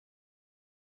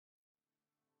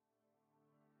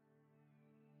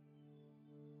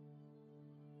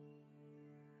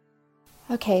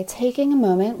Okay, taking a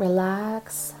moment,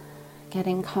 relax,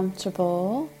 getting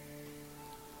comfortable,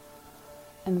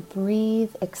 and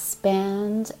breathe,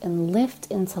 expand, and lift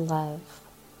into love.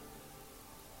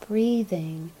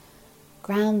 Breathing,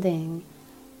 grounding,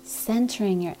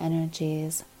 centering your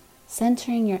energies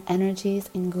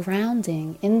and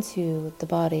grounding into the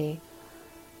body,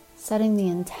 setting the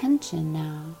intention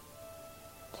now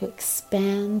to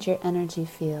expand your energy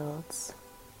fields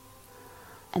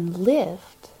and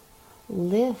lift,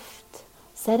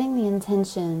 setting the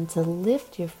intention to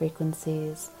lift your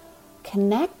frequencies,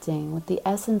 connecting with the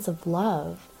essence of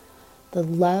love, the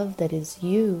love that is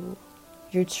you,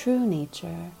 your true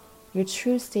nature, your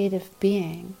true state of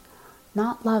being,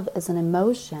 not love as an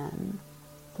emotion,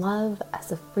 love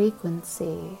as a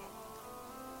frequency.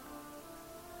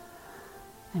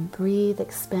 And breathe,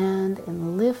 expand,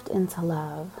 and lift into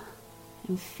love,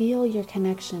 and feel your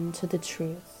connection to the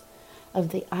truth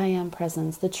of the I Am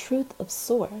presence, the truth of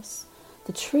Source,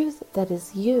 the truth that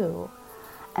is you,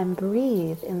 and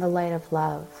breathe in the light of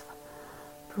love.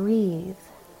 Breathe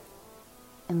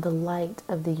in the light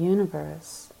of the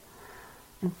universe,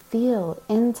 and feel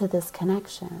into this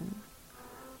connection,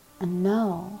 and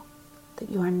know that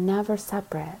you are never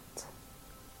separate.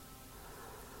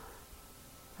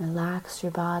 Relax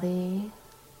your body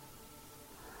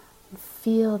and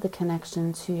feel the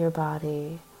connection to your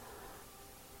body,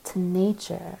 to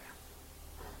nature,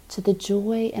 to the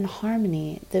joy and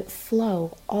harmony that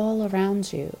flow all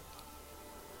around you.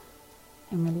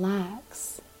 And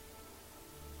relax,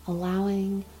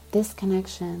 allowing this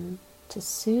connection to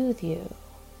soothe you.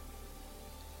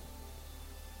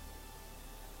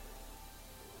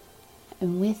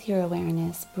 And with your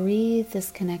awareness, breathe this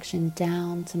connection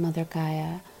down to Mother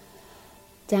Gaia,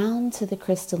 down to the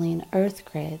crystalline earth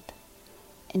grid,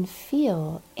 and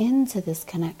feel into this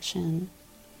connection.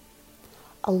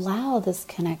 Allow this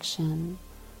connection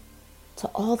to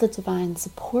all the divine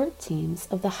support teams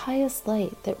of the highest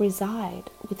light that reside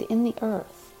within the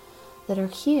earth, that are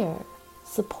here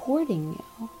supporting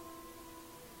you,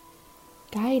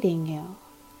 guiding you.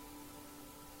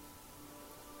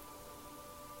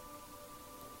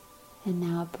 And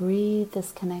now breathe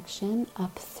this connection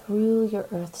up through your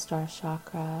Earth Star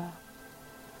chakra,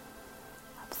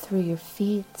 up through your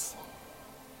feet,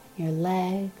 your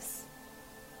legs,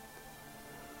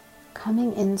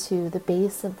 coming into the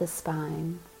base of the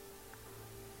spine,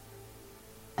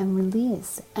 and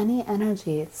release any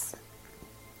energies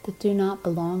that do not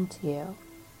belong to you.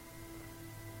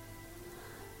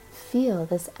 Feel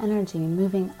this energy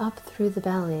moving up through the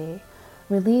belly,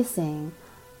 releasing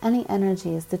any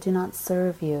energies that do not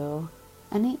serve you,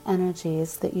 any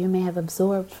energies that you may have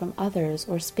absorbed from others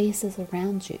or spaces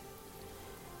around you.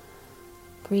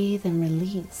 Breathe and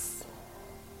release.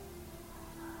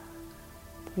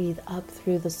 Breathe up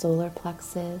through the solar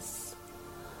plexus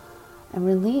and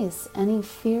release any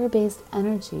fear-based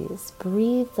energies.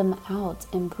 Breathe them out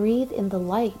and breathe in the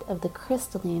light of the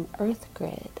crystalline earth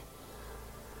grid.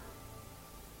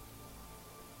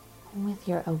 And with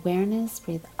your awareness,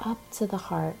 breathe up to the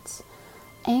heart,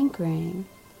 anchoring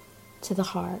to the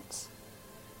heart,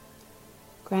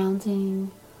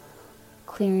 grounding,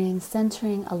 clearing,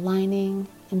 centering, aligning,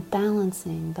 and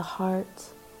balancing the heart,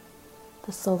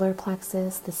 the solar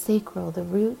plexus, the sacral, the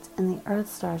root, and the Earth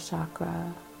Star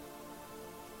chakra.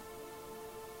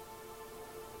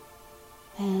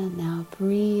 And now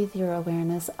breathe your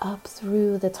awareness up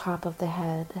through the top of the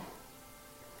head,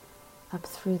 up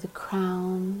through the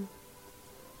crown,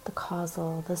 the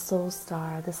causal, the soul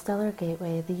star, the stellar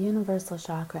gateway, the universal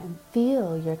chakra, and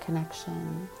feel your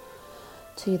connection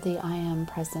to the I Am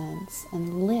presence,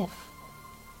 and lift.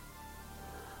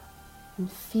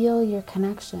 And feel your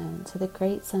connection to the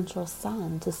great central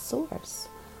sun, to Source,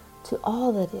 to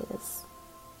all that is.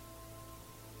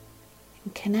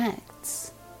 And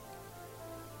connect.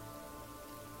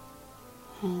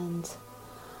 And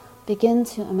begin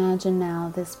to imagine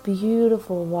now this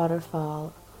beautiful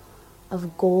waterfall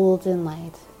of golden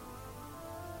light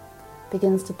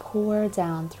begins to pour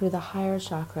down through the higher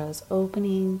chakras,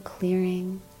 opening,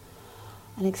 clearing,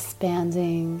 and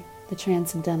expanding the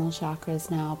transcendental chakras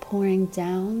now, pouring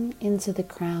down into the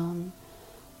crown,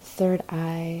 the third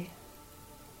eye,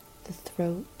 the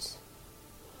throat,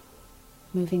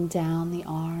 moving down the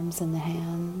arms and the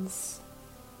hands.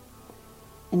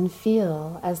 And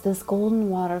feel as this golden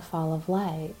waterfall of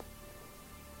light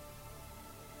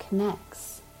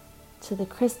connects to the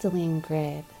crystalline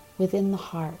grid within the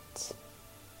heart,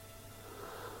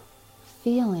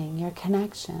 feeling your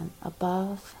connection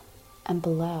above and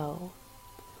below,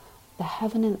 the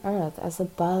heaven and earth as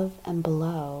above and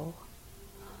below,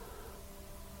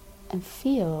 and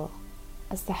feel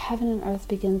as the heaven and earth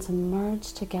begin to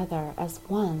merge together as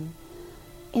one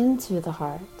into the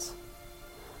heart,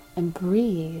 and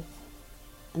breathe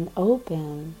and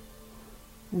open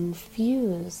and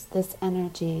infuse this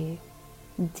energy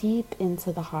deep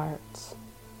into the heart.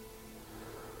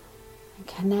 And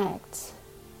connect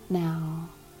now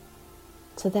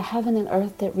to the heaven and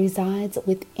earth that resides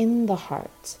within the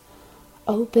heart.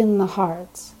 Open the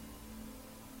heart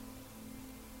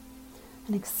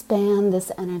and expand this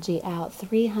energy out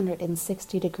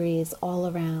 360 degrees all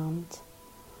around.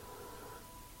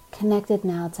 Connected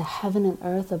now to heaven and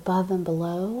earth above and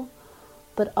below,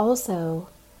 but also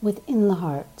within the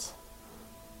heart.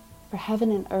 For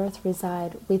heaven and earth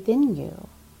reside within you.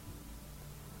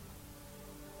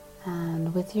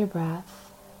 And with your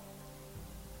breath,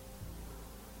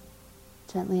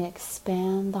 gently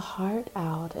expand the heart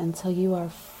out until you are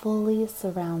fully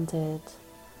surrounded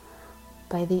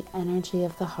by the energy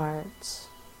of the heart,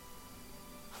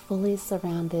 fully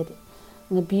surrounded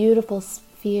in a beautiful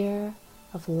sphere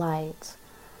of light,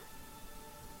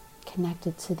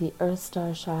 connected to the Earth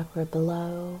Star chakra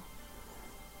below,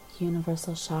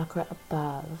 universal chakra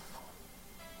above.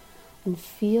 And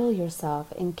feel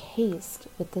yourself encased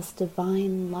with this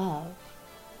divine love,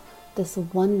 this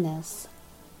oneness,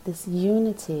 this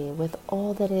unity with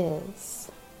all that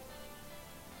is.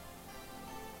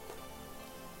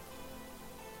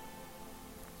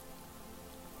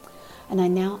 And I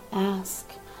now ask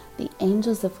the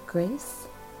angels of grace,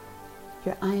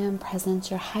 your I Am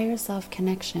Presence, your higher self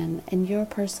connection, and your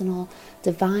personal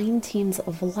divine teams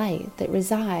of light that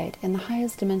reside in the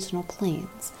highest dimensional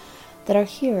planes, that are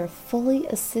here fully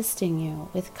assisting you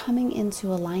with coming into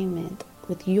alignment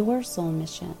with your soul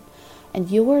mission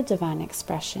and your divine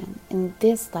expression in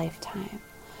this lifetime,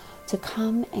 to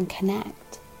come and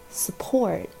connect,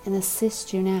 support, and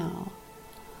assist you now.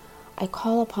 I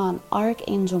call upon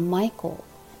Archangel Michael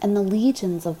and the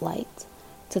legions of light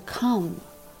to come,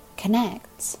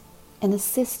 connect, and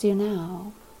assist you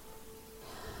now.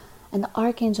 And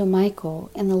Archangel Michael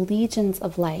and the legions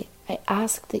of light, I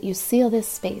ask that you seal this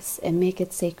space and make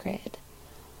it sacred.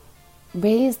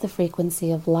 Raise the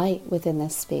frequency of light within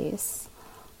this space.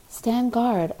 Stand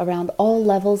guard around all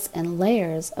levels and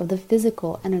layers of the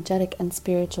physical, energetic, and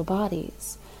spiritual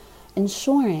bodies,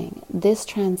 ensuring this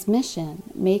transmission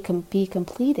may be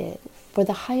completed for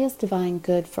the highest divine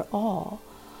good for all,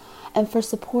 and for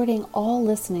supporting all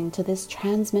listening to this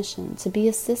transmission to be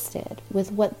assisted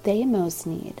with what they most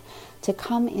need to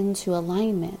come into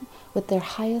alignment with their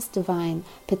highest divine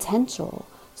potential,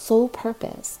 soul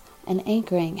purpose, and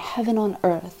anchoring heaven on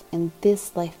earth in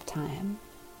this lifetime.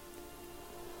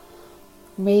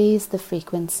 Raise the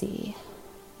frequency,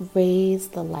 raise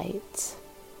the light,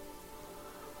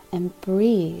 and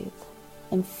breathe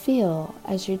and feel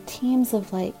as your teams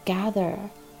of light gather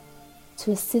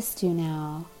to assist you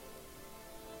now,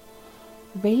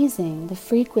 raising the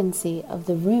frequency of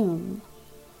the room,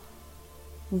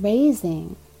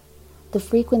 raising the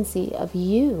frequency of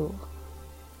you.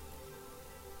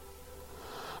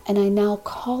 And I now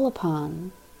call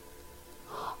upon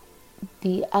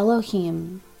the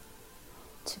Elohim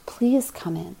to please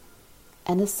come in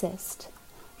and assist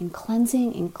in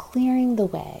cleansing and clearing the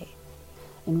way,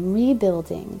 and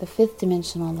rebuilding the fifth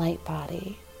dimensional light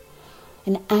body,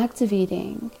 and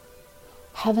activating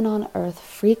heaven on earth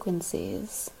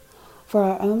frequencies for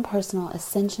our own personal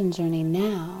ascension journey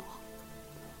now.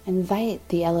 Invite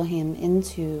the Elohim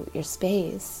into your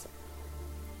space.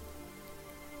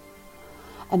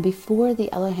 And before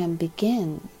the Elohim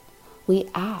begin, we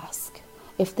ask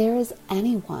if there is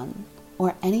anyone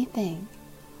or anything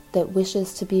that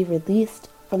wishes to be released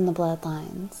from the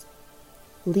bloodlines.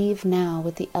 Leave now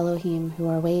with the Elohim who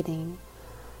are waiting,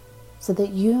 so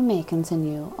that you may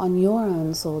continue on your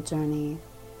own soul journey.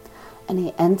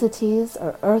 Any entities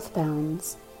or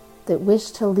earthbounds that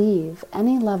wish to leave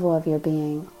any level of your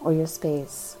being or your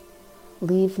space,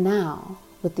 leave now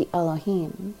with the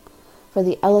Elohim, for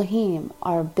the Elohim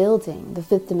are building the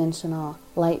fifth dimensional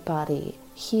light body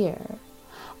here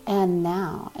and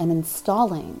now, and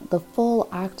installing the full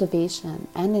activation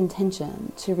and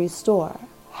intention to restore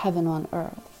heaven on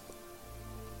earth.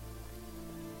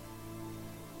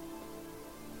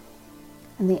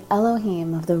 And the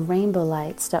Elohim of the rainbow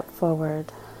light step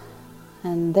forward,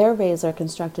 and their rays are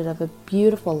constructed of a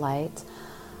beautiful light,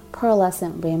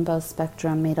 pearlescent rainbow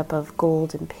spectrum made up of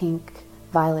gold and pink,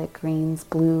 violet, greens,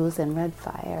 blues, and red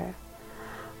fire.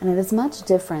 And it is much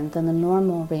different than the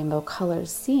normal rainbow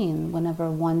colors seen whenever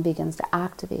one begins to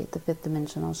activate the fifth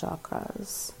dimensional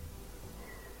chakras.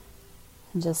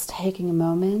 And just taking a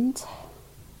moment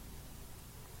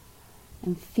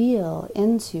and feel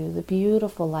into the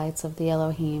beautiful lights of the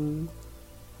Elohim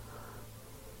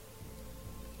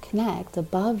connect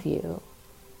above you,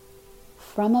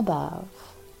 from above,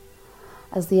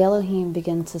 as the Elohim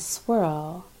begin to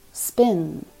swirl,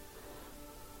 spin,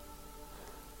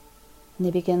 and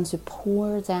they begin to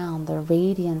pour down their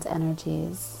radiant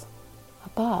energies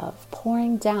above,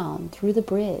 pouring down through the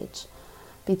bridge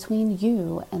between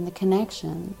you and the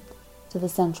connection to the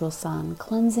central sun,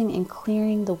 cleansing and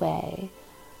clearing the way,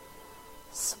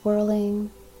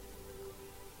 swirling,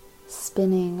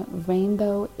 spinning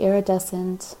rainbow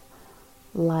iridescent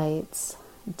lights,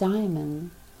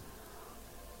 diamond,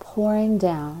 pouring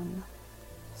down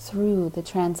through the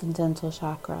transcendental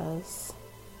chakras.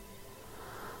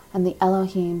 And the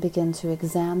Elohim begin to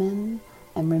examine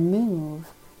and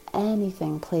remove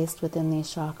anything placed within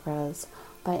these chakras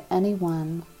by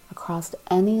anyone across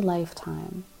any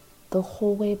lifetime, the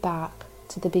whole way back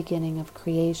to the beginning of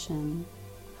creation.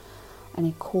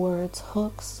 Any cords,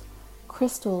 hooks,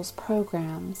 crystals,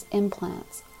 programs,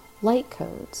 implants, light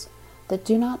codes that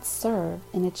do not serve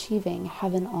in achieving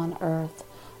heaven on earth,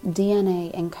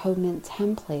 DNA encodement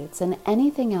templates, and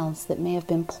anything else that may have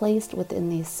been placed within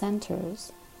these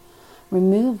centers.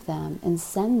 Remove them and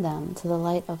send them to the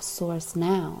light of Source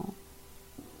now.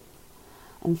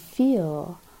 And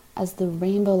feel as the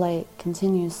rainbow light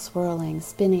continues swirling,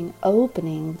 spinning,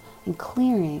 opening, and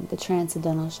clearing the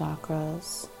transcendental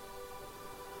chakras.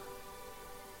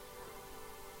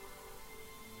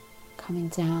 Coming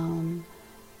down,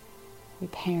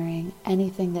 repairing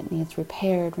anything that needs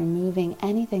repaired, removing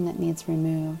anything that needs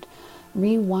removed,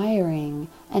 rewiring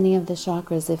any of the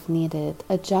chakras if needed,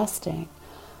 adjusting,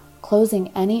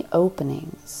 closing any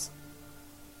openings,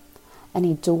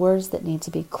 any doors that need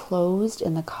to be closed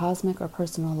in the cosmic or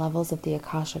personal levels of the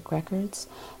Akashic records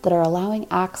that are allowing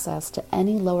access to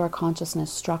any lower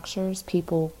consciousness structures,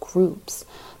 people, groups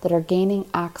that are gaining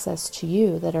access to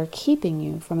you, that are keeping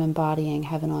you from embodying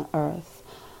heaven on earth.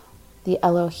 The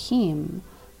Elohim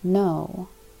know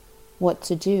what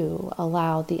to do.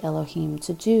 Allow the Elohim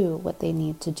to do what they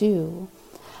need to do.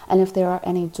 And if there are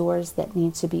any doors that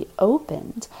need to be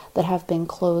opened, that have been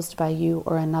closed by you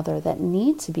or another, that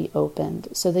need to be opened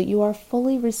so that you are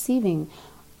fully receiving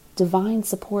divine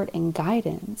support and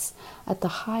guidance at the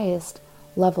highest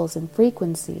levels and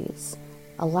frequencies,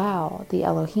 allow the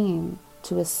Elohim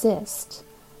to assist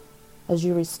as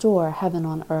you restore heaven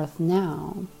on earth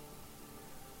now.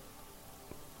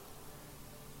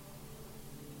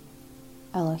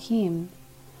 Elohim,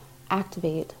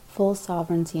 activate full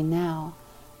sovereignty now.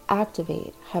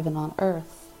 Activate heaven on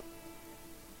earth.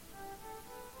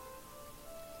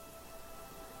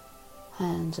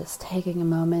 And just taking a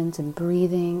moment and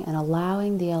breathing and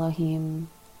allowing the Elohim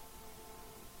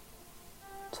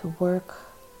to work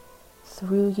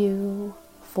through you,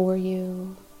 for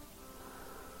you,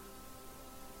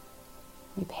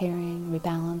 repairing,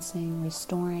 rebalancing,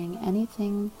 restoring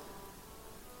anything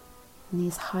in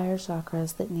these higher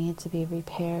chakras that need to be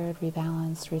repaired,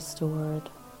 rebalanced, restored,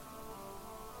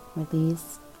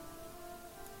 released.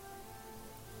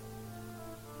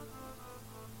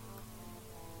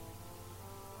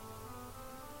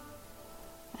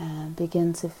 And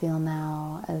begin to feel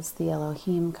now as the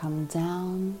Elohim come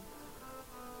down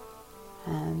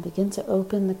and begin to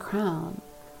open the crown,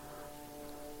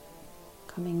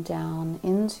 coming down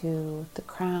into the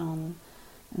crown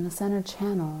in the center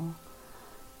channel,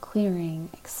 clearing,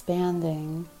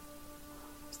 expanding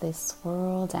as they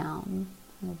swirl down.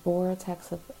 A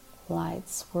vortex of light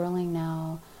swirling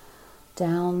now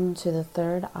down to the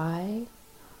third eye,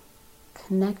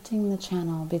 connecting the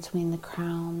channel between the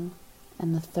crown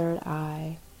and the third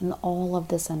eye and all of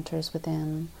the centers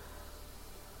within,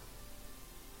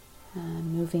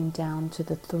 and moving down to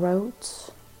the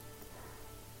throat,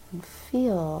 and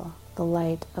feel the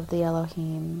light of the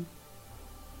Elohim.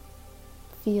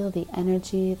 Feel the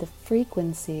energy, the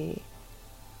frequency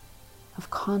of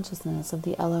consciousness of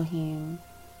the Elohim,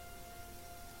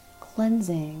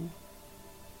 cleansing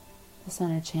the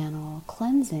center channel,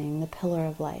 cleansing the pillar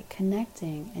of light,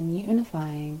 connecting and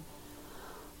unifying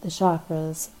the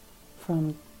chakras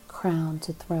from crown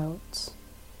to throat,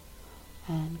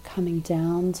 and coming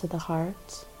down to the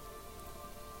heart,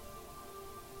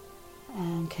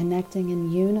 and connecting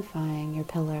and unifying your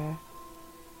pillar.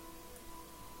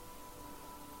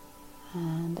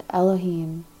 And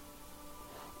Elohim,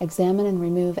 examine and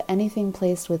remove anything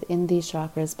placed within these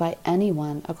chakras by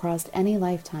anyone across any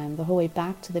lifetime, the whole way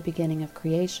back to the beginning of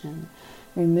creation.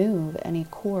 Remove any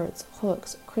cords,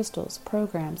 hooks, crystals,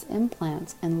 programs,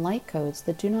 implants, and light codes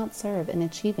that do not serve in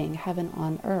achieving heaven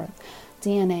on earth,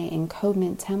 DNA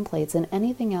encodement templates, and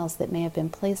anything else that may have been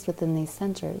placed within these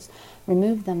centers.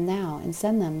 Remove them now and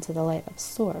send them to the light of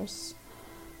Source.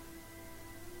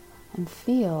 And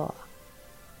feel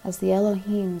as the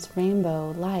Elohim's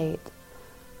rainbow light,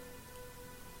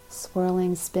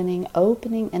 swirling, spinning,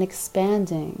 opening, and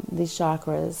expanding these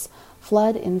chakras,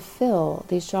 flood and fill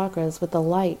these chakras with the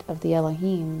light of the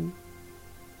Elohim.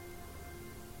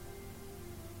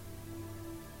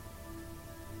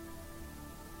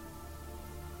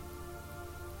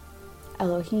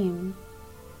 Elohim,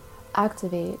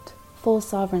 activate full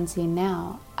sovereignty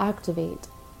now. Activate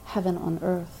heaven on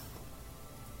earth.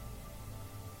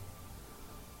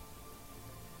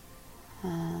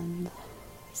 And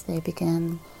as they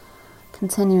begin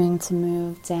continuing to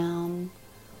move down,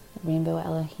 the rainbow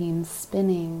Elohim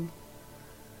spinning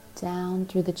down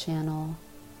through the channel,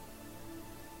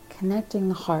 connecting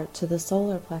the heart to the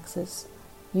solar plexus,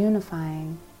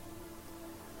 unifying,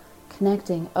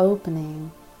 connecting,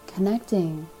 opening,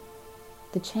 connecting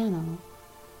the channel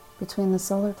between the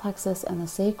solar plexus and the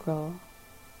sacral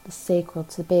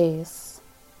to base,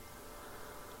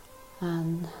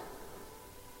 and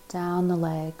down the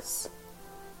legs,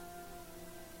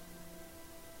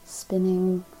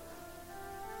 spinning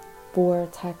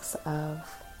vortex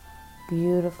of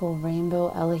beautiful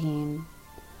rainbow Elohim,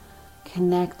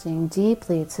 connecting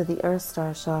deeply to the Earth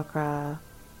Star chakra.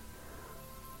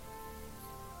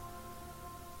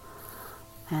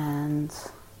 And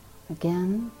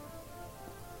again,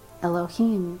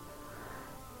 Elohim,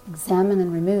 examine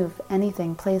and remove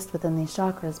anything placed within these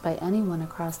chakras by anyone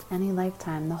across any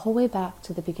lifetime, the whole way back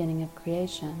to the beginning of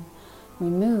creation.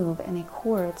 Remove any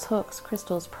cords, hooks,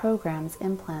 crystals, programs,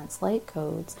 implants, light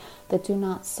codes that do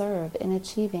not serve in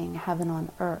achieving heaven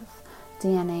on earth,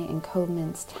 DNA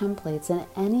encodements, templates, and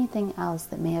anything else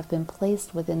that may have been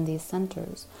placed within these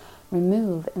centers.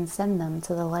 Remove and send them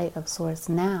to the light of Source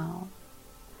now.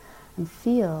 And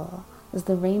feel as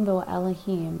the rainbow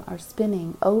Elohim are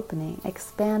spinning, opening,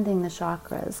 expanding the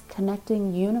chakras,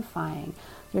 connecting, unifying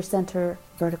your center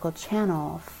vertical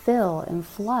channel. Fill and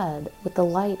flood with the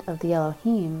light of the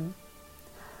Elohim.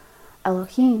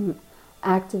 Elohim,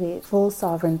 activate full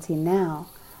sovereignty now.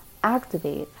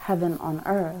 Activate heaven on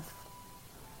earth.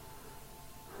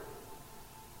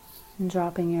 And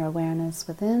dropping your awareness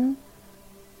within,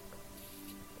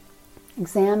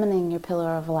 examining your pillar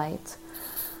of light.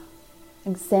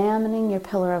 Examining your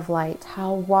pillar of light.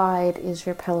 How wide is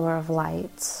your pillar of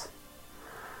light?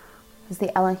 As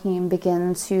the Elohim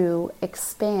begin to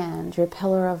expand your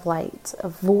pillar of light, a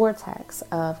vortex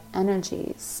of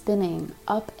energy spinning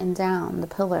up and down the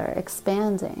pillar,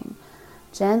 expanding,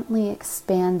 gently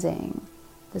expanding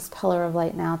this pillar of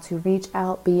light now to reach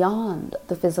out beyond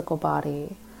the physical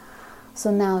body.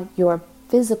 So now your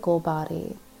physical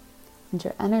body and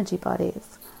your energy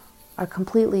bodies are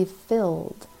completely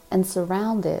filled and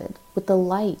surrounded with the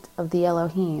light of the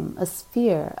Elohim, a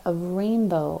sphere of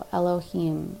rainbow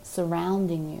Elohim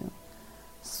surrounding you,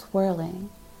 swirling,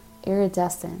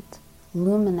 iridescent,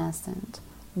 luminescent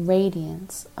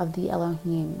radiance of the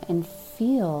Elohim, and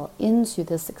feel into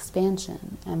this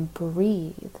expansion and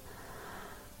breathe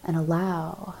and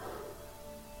allow.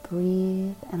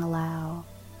 Breathe and allow.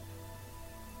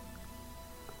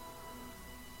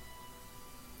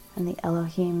 And the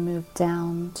Elohim moved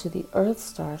down to the Earth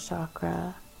Star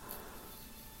chakra.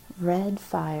 Red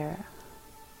fire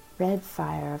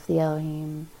of the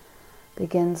Elohim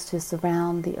begins to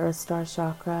surround the Earth Star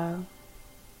chakra.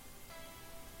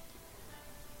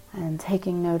 And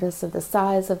taking notice of the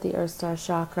size of the Earth Star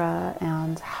chakra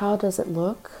and how does it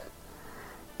look?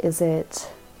 Is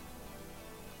it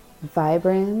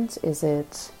vibrant? Is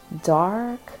it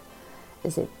dark?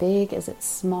 Is it big? Is it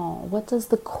small? What does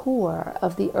the core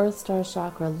of the Earth Star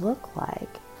chakra look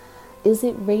like? Is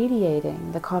it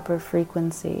radiating the copper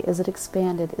frequency? Is it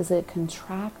expanded? Is it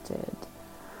contracted?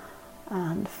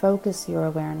 And focus your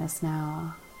awareness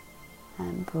now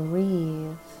and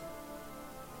breathe.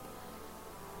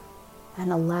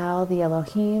 And allow the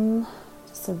Elohim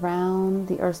to surround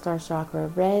the Earth Star chakra.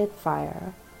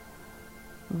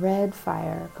 Red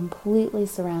fire completely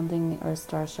surrounding the Earth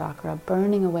Star chakra,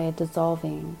 burning away,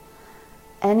 dissolving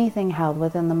anything held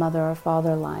within the mother or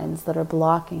father lines that are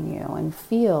blocking you, and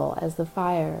feel as the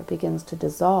fire begins to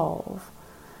dissolve,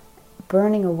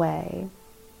 burning away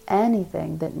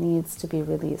anything that needs to be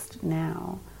released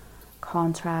now.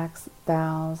 Contracts,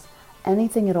 vows,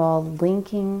 anything at all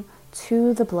linking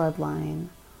to the bloodline,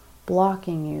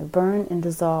 blocking you, burn and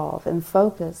dissolve, and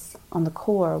focus on the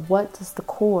core. What does the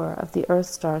core of the Earth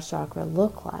Star chakra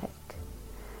look like?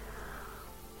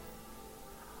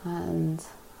 And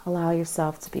allow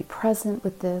yourself to be present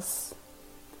with this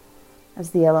as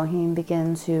the Elohim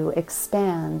begin to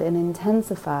expand and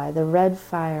intensify the red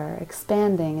fire,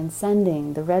 expanding and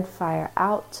sending the red fire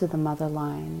out to the mother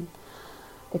line,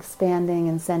 expanding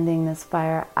and sending this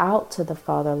fire out to the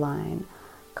father line,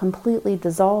 completely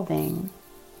dissolving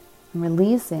and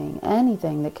releasing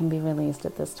anything that can be released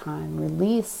at this time.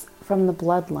 Release from the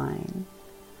bloodline.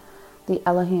 The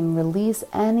Elohim, release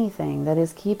anything that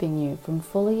is keeping you from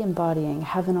fully embodying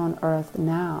heaven on earth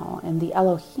now. And the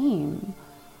Elohim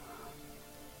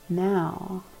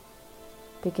now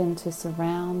begin to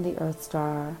surround the Earth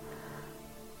Star,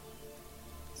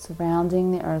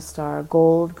 surrounding the Earth Star,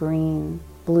 gold, green,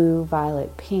 blue,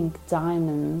 violet, pink,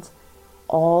 diamond,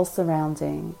 all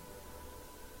surrounding,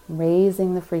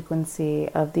 raising the frequency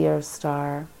of the Earth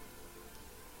Star,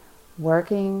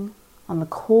 working on the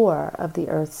core of the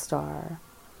Earth Star.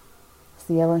 As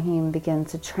the Elohim begin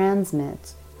to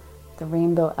transmit the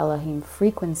rainbow Elohim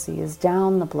frequencies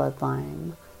down the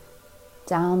bloodline,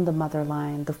 down the mother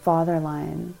line, the father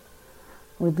line,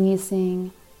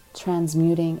 releasing,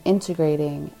 transmuting,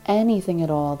 integrating anything at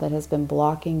all that has been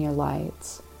blocking your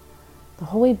light, the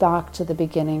whole way back to the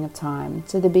beginning of time,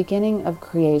 to the beginning of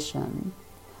creation.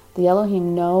 The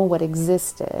Elohim know what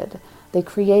existed. They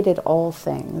created all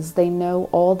things. They know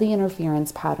all the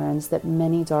interference patterns that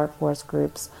many dark force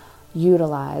groups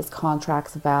utilize,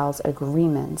 contracts, vows,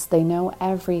 agreements. They know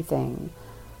everything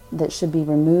that should be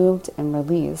removed and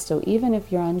released. So even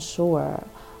if you're unsure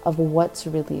of what to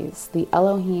release, the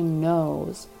Elohim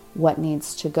knows what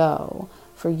needs to go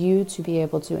for you to be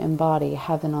able to embody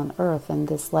heaven on earth in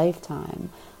this lifetime.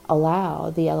 Allow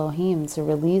the Elohim to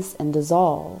release and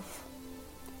dissolve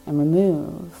and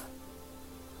remove.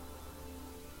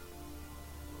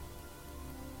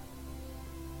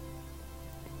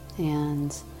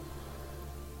 And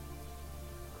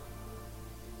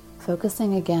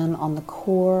focusing again on the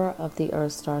core of the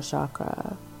Earth Star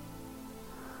chakra.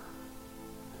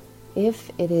 If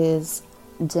it is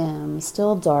dim,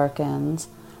 still darkened,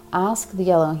 ask the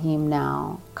Elohim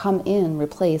now, come in,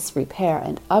 replace, repair,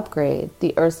 and upgrade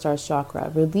the Earth Star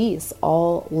chakra. Release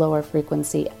all lower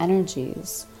frequency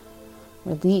energies.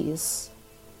 Release.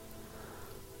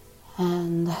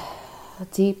 And a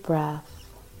deep breath.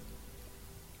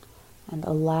 And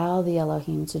allow the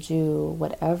Elohim to do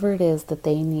whatever it is that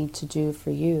they need to do for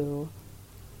you.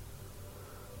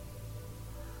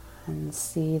 And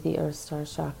see the Earth Star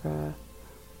chakra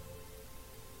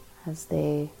as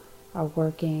they are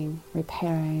working,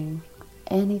 repairing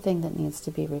anything that needs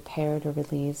to be repaired or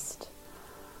released.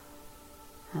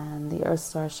 And the Earth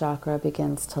Star chakra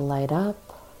begins to light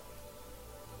up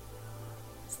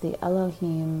as the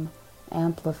Elohim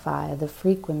amplify the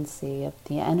frequency of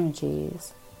the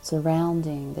energies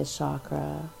surrounding this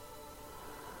chakra.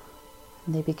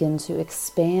 And they begin to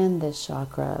expand this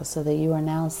chakra so that you are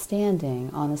now standing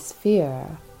on a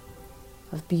sphere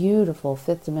of beautiful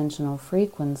fifth dimensional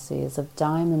frequencies of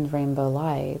diamond rainbow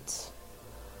light,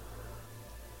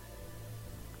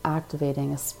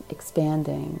 activating,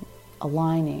 expanding,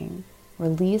 aligning,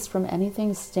 release from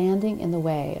anything standing in the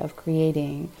way of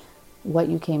creating what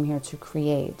you came here to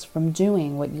create, from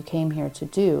doing what you came here to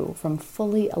do, from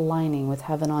fully aligning with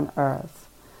heaven on earth.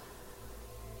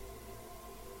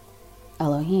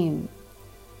 Elohim,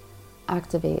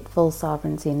 activate full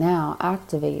sovereignty now.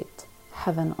 Activate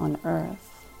heaven on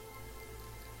earth.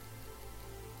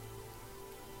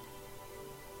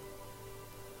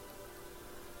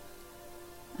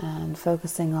 And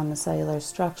focusing on the cellular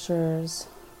structures,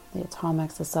 the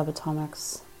atomics, the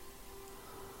subatomics,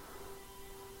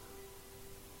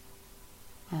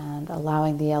 and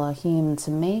allowing the Elohim to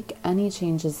make any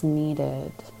changes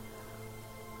needed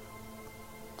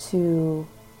to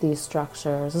these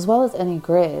structures, as well as any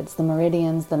grids, the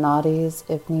meridians, the nadis,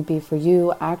 if need be for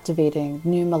you, activating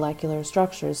new molecular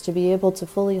structures to be able to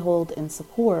fully hold and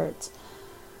support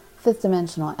fifth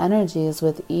dimensional energies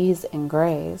with ease and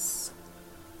grace.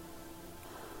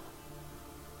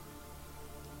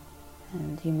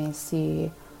 And you may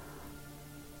see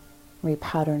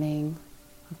repatterning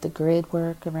of the grid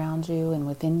work around you and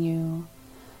within you.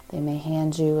 They may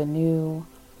hand you a new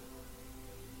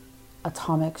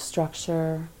atomic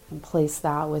structure and place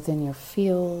that within your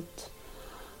field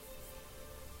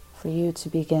for you to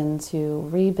begin to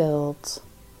rebuild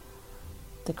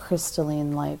the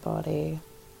crystalline light body.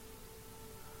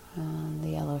 And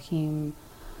the Elohim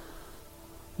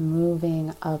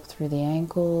moving up through the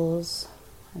ankles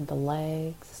and the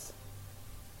legs,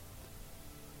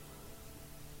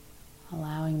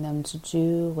 allowing them to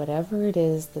do whatever it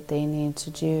is that they need to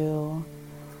do,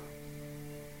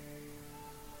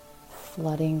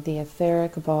 flooding the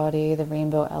etheric body, the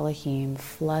rainbow Elohim,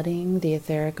 flooding the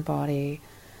etheric body,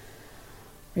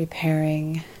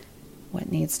 repairing what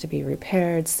needs to be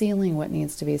repaired, sealing what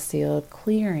needs to be sealed,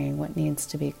 clearing what needs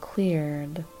to be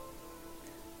cleared.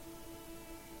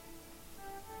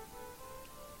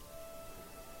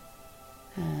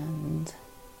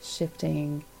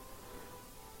 shifting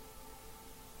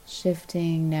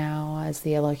now as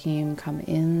the Elohim come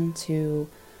into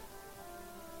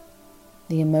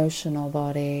the emotional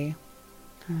body,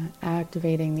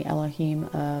 activating the Elohim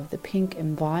of the pink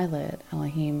and violet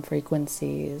Elohim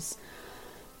frequencies,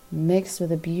 mixed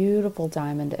with a beautiful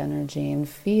diamond energy, and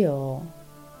feel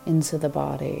into the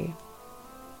body.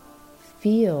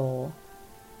 Feel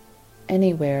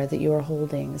anywhere that you are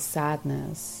holding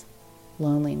sadness,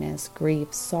 loneliness,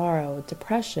 grief, sorrow,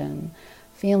 depression,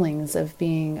 feelings of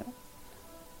being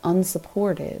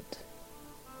unsupported.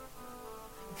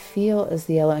 Feel as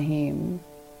the Elohim,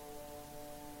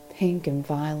 pink and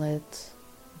violet,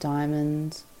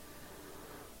 diamond,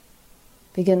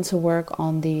 begin to work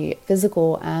on the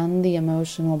physical and the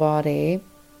emotional body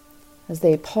as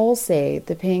they pulsate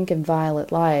the pink and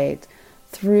violet light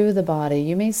through the body.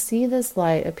 You may see this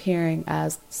light appearing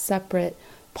as separate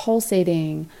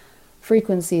pulsating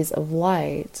frequencies of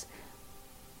light.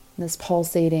 This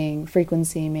pulsating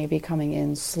frequency may be coming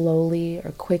in slowly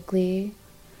or quickly.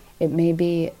 It may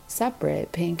be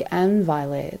separate, pink and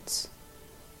violet.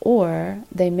 Or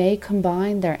they may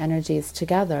combine their energies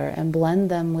together and blend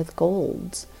them with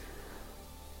gold.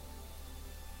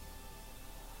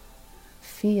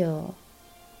 Feel,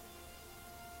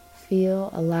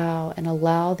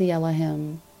 allow the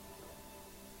Elohim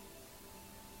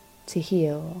to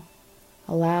heal.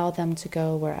 Allow them to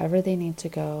go wherever they need to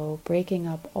go, breaking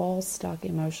up all stuck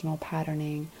emotional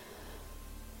patterning,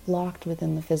 locked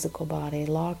within the physical body,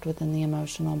 locked within the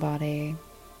emotional body.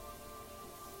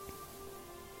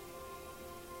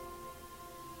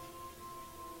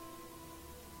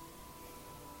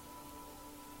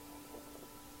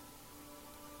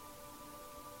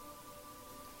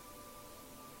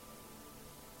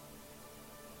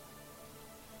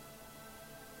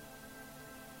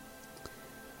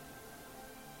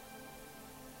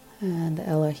 And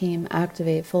Elohim,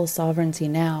 activate full sovereignty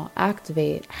now.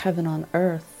 Activate heaven on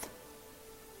earth.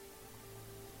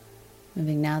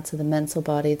 Moving now to the mental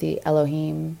body, the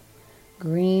Elohim,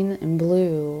 green and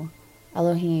blue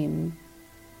Elohim,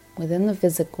 within the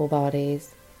physical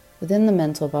bodies, within the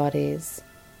mental bodies,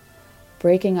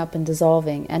 breaking up and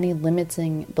dissolving any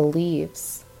limiting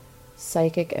beliefs,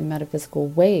 psychic and metaphysical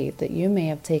weight that you may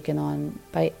have taken on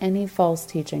by any false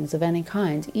teachings of any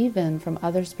kind, even from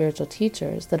other spiritual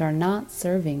teachers that are not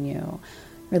serving you,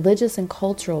 religious and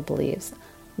cultural beliefs,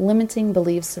 limiting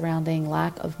beliefs surrounding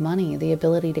lack of money, the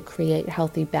ability to create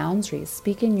healthy boundaries,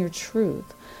 speaking your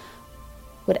truth.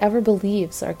 Whatever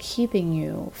beliefs are keeping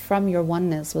you from your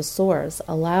oneness with Source,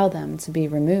 allow them to be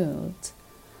removed.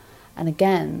 And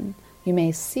again, you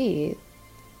may see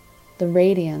the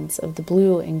radiance of the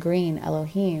blue and green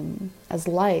Elohim as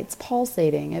lights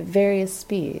pulsating at various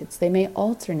speeds. They may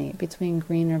alternate between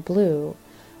green or blue,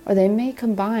 or they may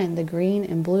combine the green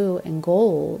and blue and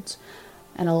gold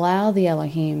and allow the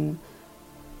Elohim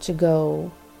to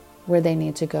go where they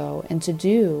need to go and to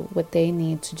do what they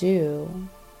need to do.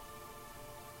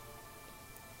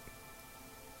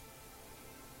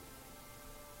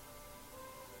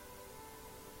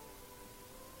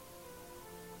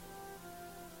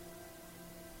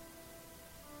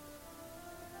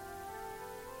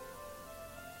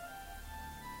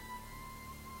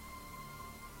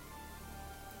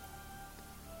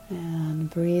 And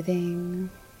breathing.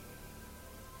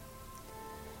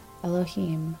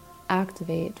 Elohim,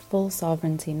 activate full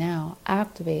sovereignty now.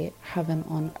 Activate heaven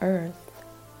on earth.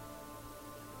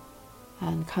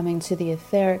 And coming to the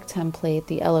etheric template,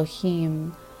 the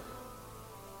Elohim,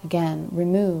 again,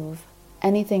 remove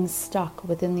anything stuck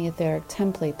within the etheric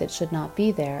template that should not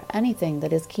be there, anything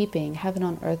that is keeping heaven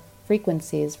on earth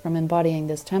frequencies from embodying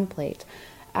this template.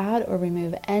 Add or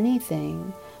remove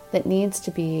anything that needs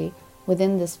to be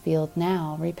within this field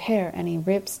now. Repair any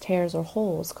rips, tears, or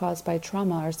holes caused by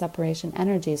trauma or separation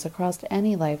energies across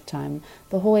any lifetime,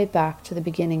 the whole way back to the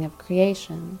beginning of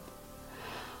creation.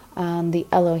 The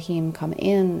Elohim come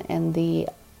in, and the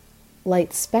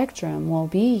light spectrum will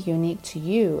be unique to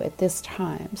you at this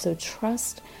time. So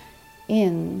trust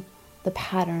in the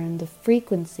pattern, the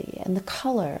frequency, and the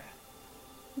color,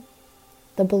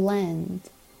 the blend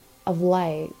of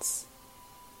lights,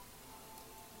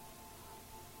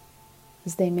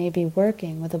 as they may be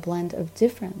working with a blend of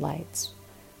different lights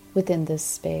within this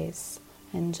space.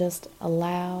 And just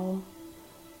allow.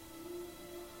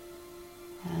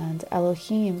 And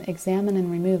Elohim, examine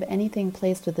and remove anything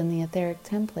placed within the etheric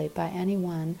template by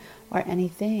anyone or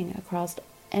anything across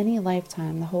any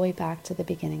lifetime, the whole way back to the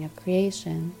beginning of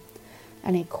creation.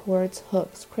 Any cords,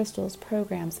 hooks, crystals,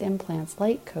 programs, implants,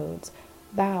 light codes,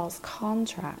 vows,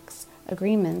 contracts,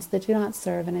 agreements that do not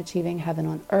serve in achieving heaven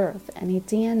on earth, any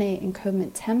DNA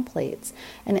encodement templates,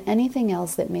 and anything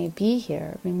else that may be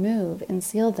here, remove and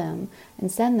seal them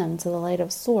and send them to the light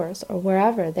of Source or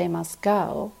wherever they must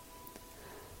go.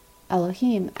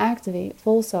 Elohim, activate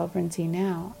full sovereignty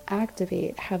now.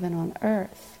 Activate heaven on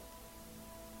earth.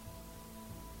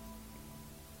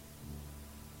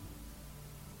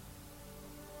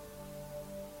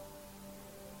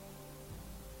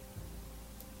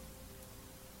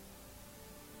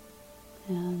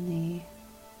 And the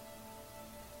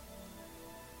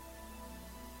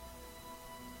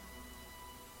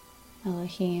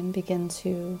Elohim begin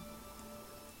to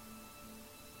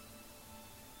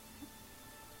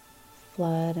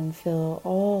flood and fill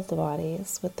all the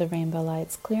bodies with the rainbow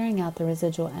lights, clearing out the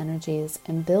residual energies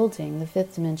and building the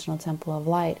fifth dimensional temple of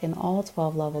light in all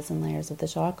 12 levels and layers of the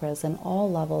chakras and all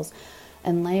levels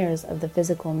and layers of the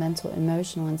physical, mental,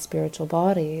 emotional, and spiritual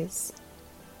bodies.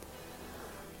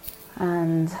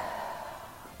 And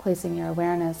placing your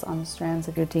awareness on the strands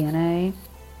of your DNA,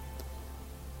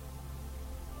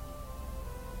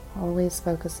 always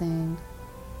focusing,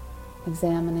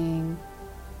 examining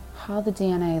how the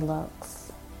DNA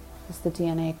looks. Is the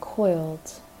DNA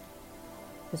coiled?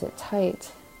 Is it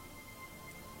tight?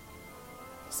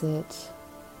 Is it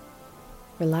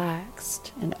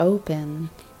relaxed and open,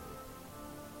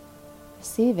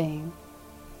 receiving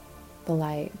the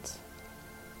light?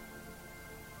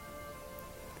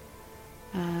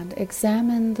 And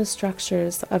examine the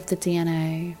structures of the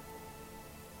DNA,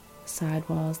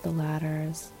 sidewalls, the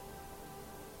ladders.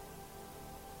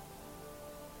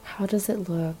 How does it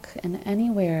look? And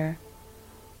anywhere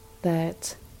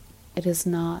that it is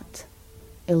not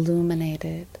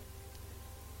illuminated,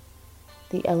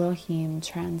 the Elohim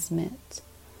transmit,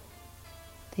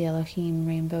 the Elohim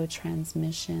rainbow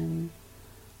transmission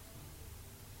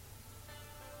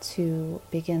to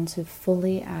begin to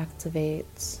fully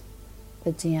activate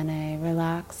the DNA.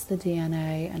 Relax the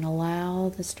DNA and allow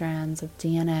the strands of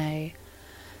DNA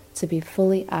to be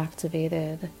fully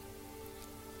activated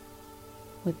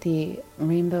with the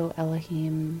rainbow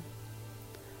Elohim,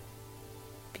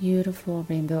 beautiful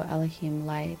rainbow Elohim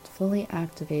light, fully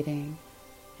activating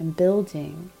and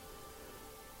building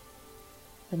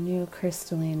the new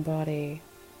crystalline body.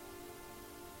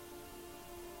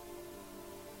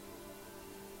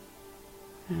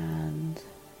 And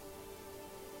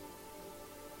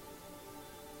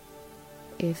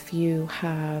if you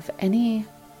have any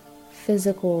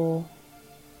physical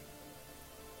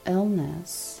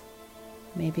illness,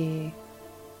 maybe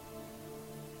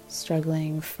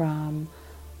struggling from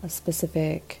a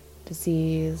specific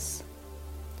disease,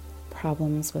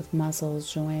 problems with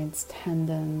muscles, joints,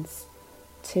 tendons,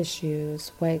 tissues,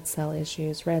 white cell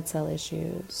issues, red cell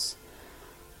issues,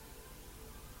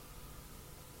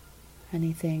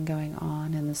 anything going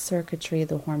on in the circuitry,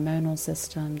 the hormonal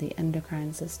system, the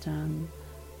endocrine system,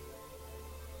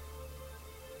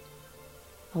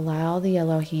 allow the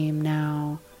Elohim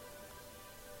now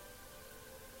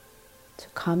to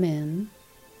come in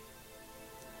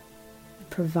and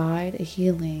provide a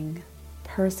healing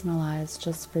personalized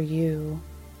just for you.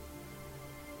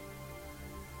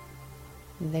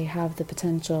 They have the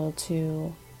potential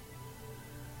to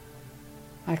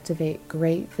activate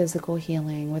great physical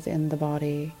healing within the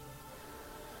body,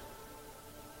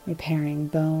 repairing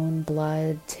bone,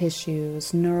 blood,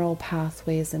 tissues, neural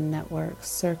pathways and networks,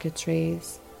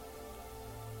 circuitries,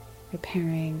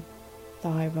 repairing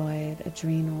thyroid,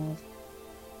 adrenal,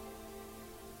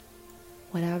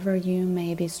 whatever you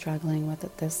may be struggling with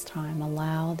at this time.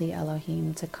 Allow the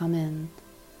Elohim to come in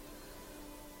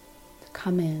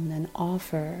and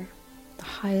offer the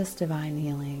highest divine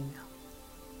healing.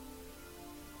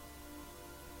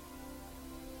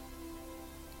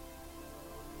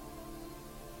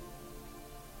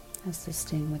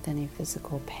 Assisting with any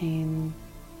physical pain,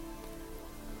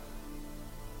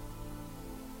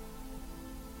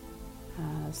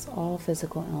 as all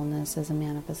physical illness is a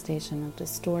manifestation of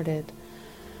distorted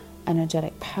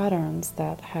energetic patterns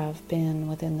that have been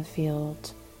within the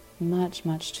field much,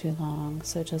 much too long.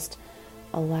 So just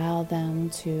allow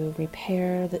them to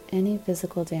repair any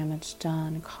physical damage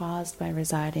done caused by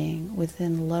residing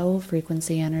within low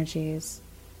frequency energies.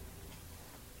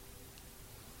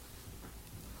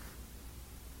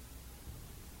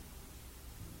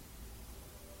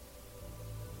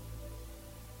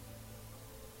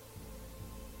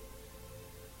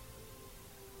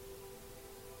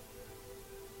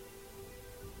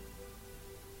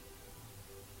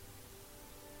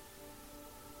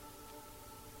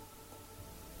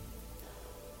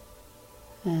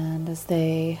 And as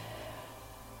they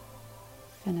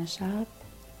finish up,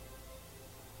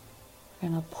 we're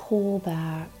going to pull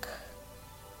back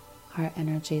our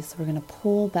energy. So we're going to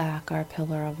pull back our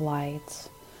pillar of light,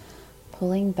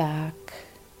 pulling back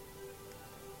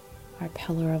our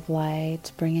pillar of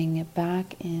light, bringing it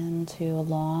back into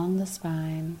along the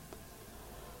spine,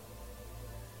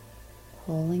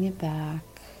 pulling it back,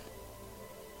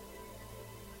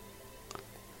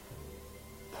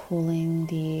 pulling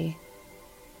the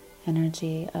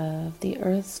energy of the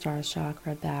Earth Star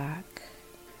Chakra back,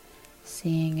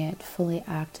 seeing it fully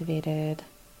activated,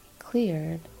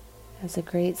 cleared as a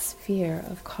great sphere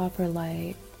of copper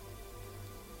light,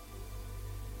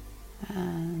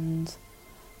 and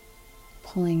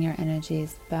pulling your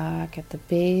energies back at the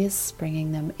base,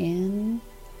 bringing them in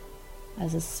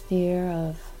as a sphere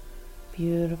of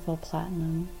beautiful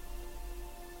platinum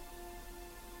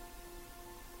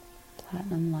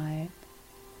light,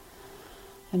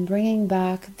 and bringing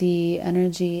back the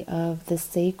energy of the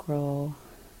sacral,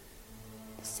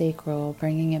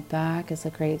 bringing it back as a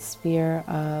great sphere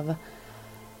of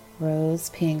rose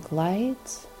pink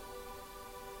light,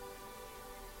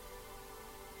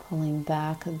 pulling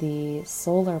back the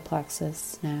solar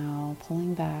plexus now,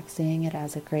 pulling back, seeing it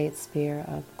as a great sphere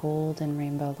of gold and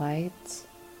rainbow light,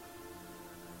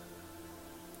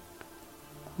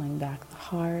 pulling back the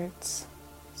heart,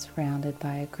 surrounded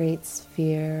by a great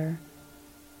sphere,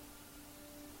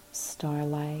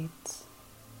 starlight,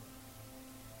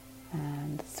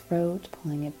 and throat,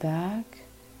 pulling it back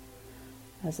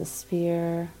as a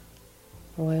sphere,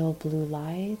 royal blue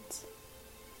light,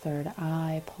 third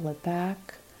eye, pull it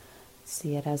back,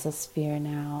 see it as a sphere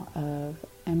now of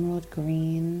emerald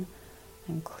green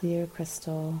and clear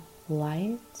crystal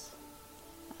light,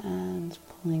 and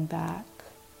pulling back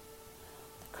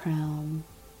the crown,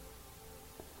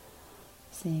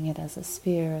 seeing it as a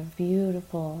sphere of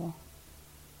beautiful,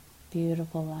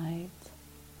 beautiful light,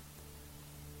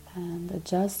 and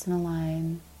adjust and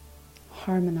align,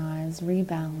 harmonize,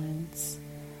 rebalance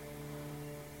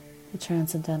the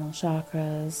transcendental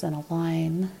chakras, and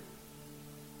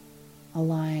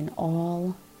align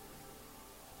all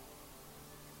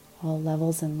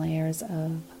levels and layers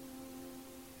of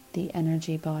the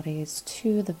energy bodies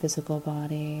to the physical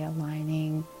body,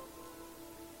 aligning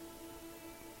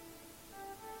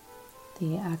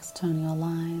the axonal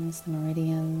lines, the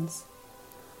meridians,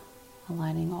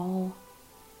 aligning all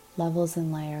levels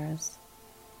and layers.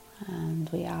 And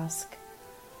we ask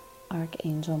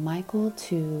Archangel Michael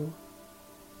to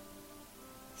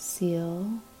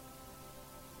seal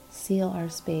our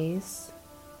space,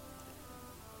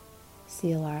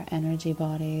 seal our energy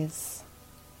bodies,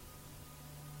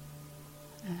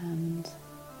 and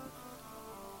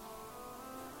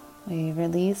we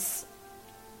release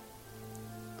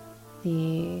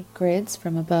the grids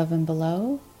from above and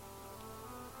below,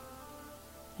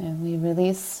 and we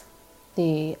release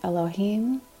the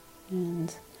Elohim,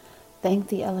 and thank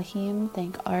the Elohim,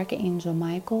 thank Archangel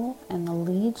Michael and the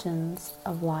legions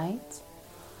of light,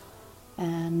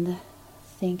 and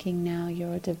thanking now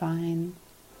your divine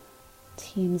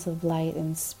teams of light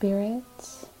and spirit,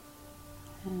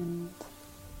 and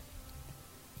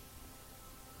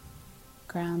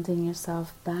grounding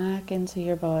yourself back into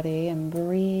your body and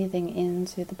breathing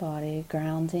into the body,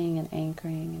 grounding and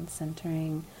anchoring and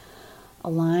centering,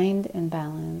 aligned and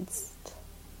balanced,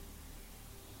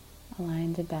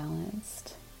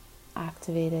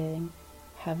 activating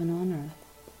heaven on earth.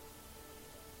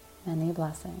 Many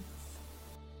blessings.